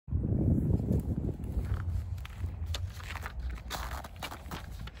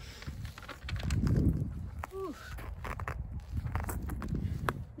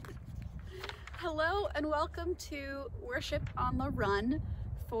Hello and welcome to Worship on the Run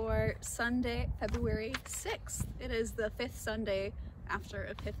for Sunday, February 6th. It is the fifth Sunday after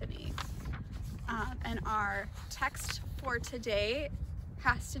Epiphany. And our text for today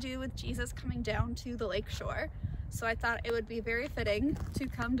has to do with Jesus coming down to the lakeshore. So I thought it would be very fitting to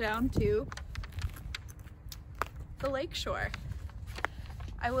come down to the lakeshore.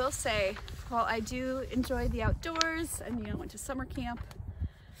 I will say, while I do enjoy the outdoors and went to summer camp,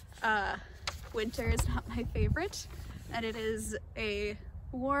 winter is not my favorite, and it is a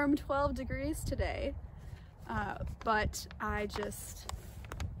warm 12 degrees today, but I just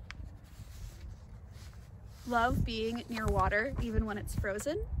love being near water even when it's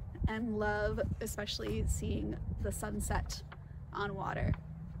frozen, and love especially seeing the sunset on water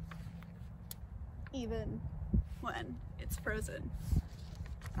even when it's frozen.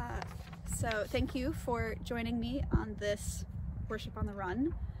 So thank you for joining me on this Worship on the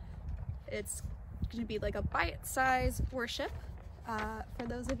Run. It's going to be like a bite-sized worship for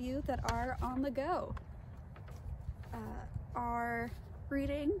those of you that are on the go. Our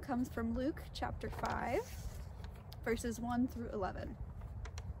reading comes from Luke chapter 5, verses 1 through 11.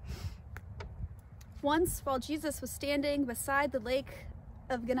 Once, while Jesus was standing beside the lake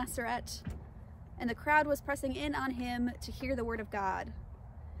of Gennesaret, and the crowd was pressing in on him to hear the word of God,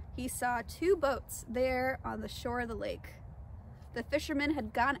 he saw two boats there on the shore of the lake. The fishermen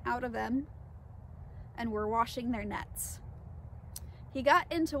had gone out of them and were washing their nets. He got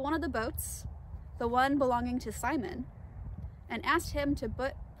into one of the boats, the one belonging to Simon, and asked him to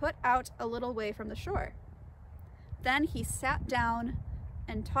put out a little way from the shore. Then he sat down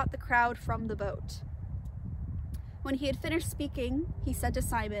and taught the crowd from the boat. When he had finished speaking, he said to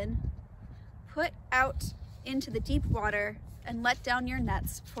Simon, "Put out into the deep water and let down your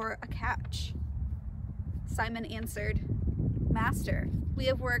nets for a catch." Simon answered, "Master, we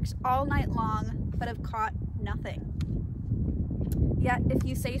have worked all night long, but have caught nothing. Yet if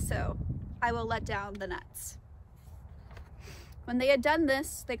you say so, I will let down the nets." When they had done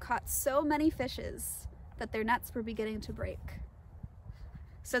this, they caught so many fishes that their nets were beginning to break.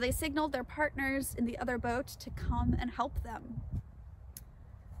 So they signaled their partners in the other boat to come and help them.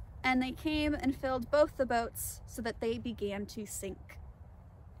 And they came and filled both the boats so that they began to sink.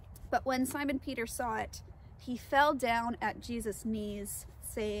 But when Simon Peter saw it, he fell down at Jesus' knees,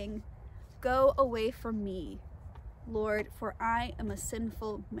 saying, "Go away from me, Lord, for I am a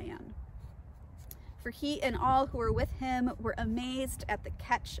sinful man." For he and all who were with him were amazed at the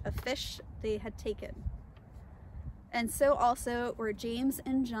catch of fish they had taken. And so also were James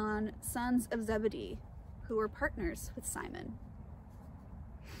and John, sons of Zebedee, who were partners with Simon.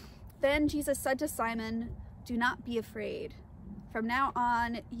 Then Jesus said to Simon, "Do not be afraid. From now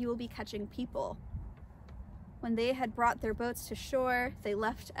on, you will be catching people." When they had brought their boats to shore, they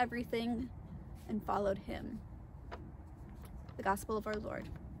left everything and followed him. The Gospel of our Lord.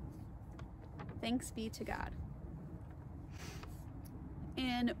 Thanks be to God.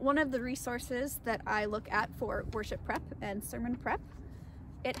 In one of the resources that I look at for worship prep and sermon prep,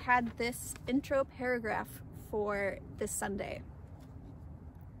 it had this intro paragraph for this Sunday.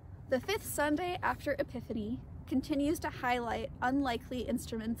 The fifth Sunday after Epiphany continues to highlight unlikely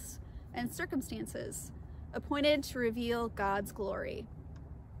instruments and circumstances appointed to reveal God's glory.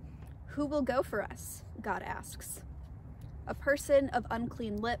 Who will go for us? God asks. A person of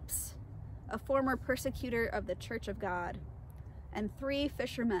unclean lips, a former persecutor of the Church of God, and 3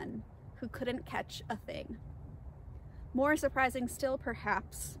 fishermen who couldn't catch a thing. More surprising still,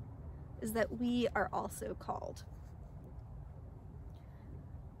 perhaps, is that we are also called.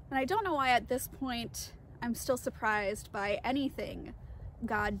 And I don't know why at this point I'm still surprised by anything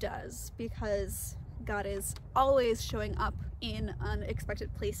God does, because God is always showing up in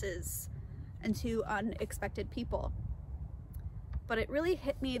unexpected places and to unexpected people. But it really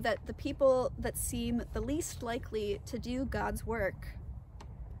hit me that the people that seem the least likely to do God's work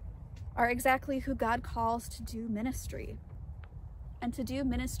are exactly who God calls to do ministry, and to do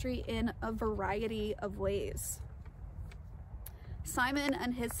ministry in a variety of ways. Simon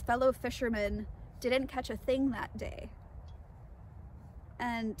and his fellow fishermen didn't catch a thing that day,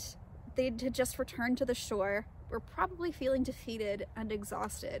 and they had just returned to the shore, were probably feeling defeated and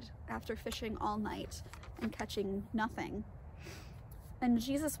exhausted after fishing all night and catching nothing. And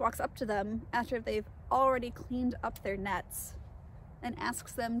Jesus walks up to them after they've already cleaned up their nets and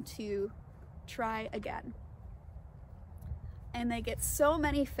asks them to try again. And they get so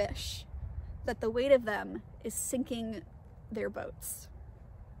many fish that the weight of them is sinking their boats.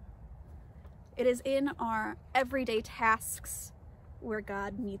 It is in our everyday tasks where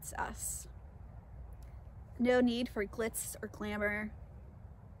God meets us. No need for glitz or glamour,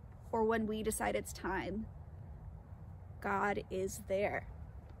 or when we decide it's time, God is there.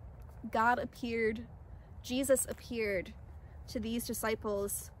 God appeared, Jesus appeared to these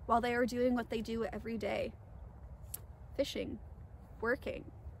disciples while they were doing what they do every day, fishing, working.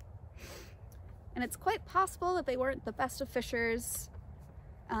 And it's quite possible that they weren't the best of fishers,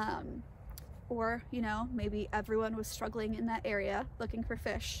 or, you know, maybe everyone was struggling in that area looking for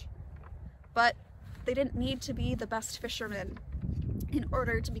fish, but they didn't need to be the best fishermen in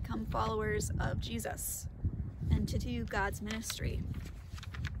order to become followers of Jesus and to do God's ministry.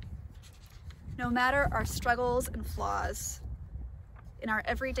 No matter our struggles and flaws in our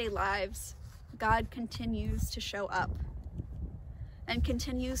everyday lives, God continues to show up and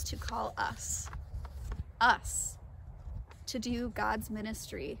continues to call us to do God's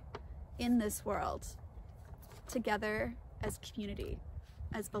ministry in this world, together as community,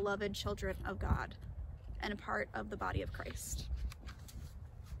 as beloved children of God, and a part of the body of Christ.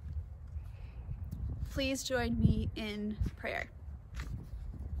 Please join me in prayer.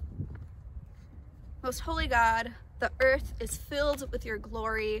 Most holy God, the earth is filled with your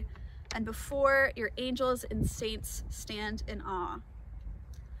glory, and before your angels and saints stand in awe.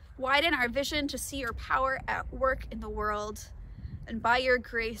 Widen our vision to see your power at work in the world, and by your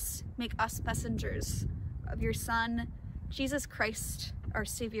grace, make us messengers of your Son, Jesus Christ, our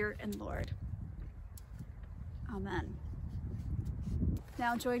Savior and Lord. Amen.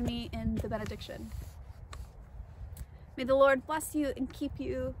 Now join me in the benediction. May the Lord bless you and keep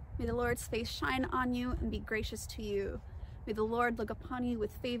you. May the Lord's face shine on you and be gracious to you. May the Lord look upon you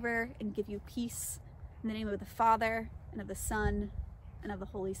with favor and give you peace. In the name of the Father, and of the Son, and of the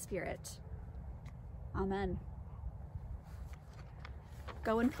Holy Spirit. Amen.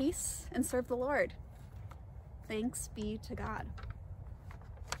 Go in peace and serve the Lord. Thanks be to God.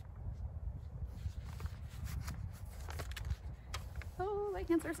 Oh, my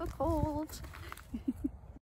hands are so cold.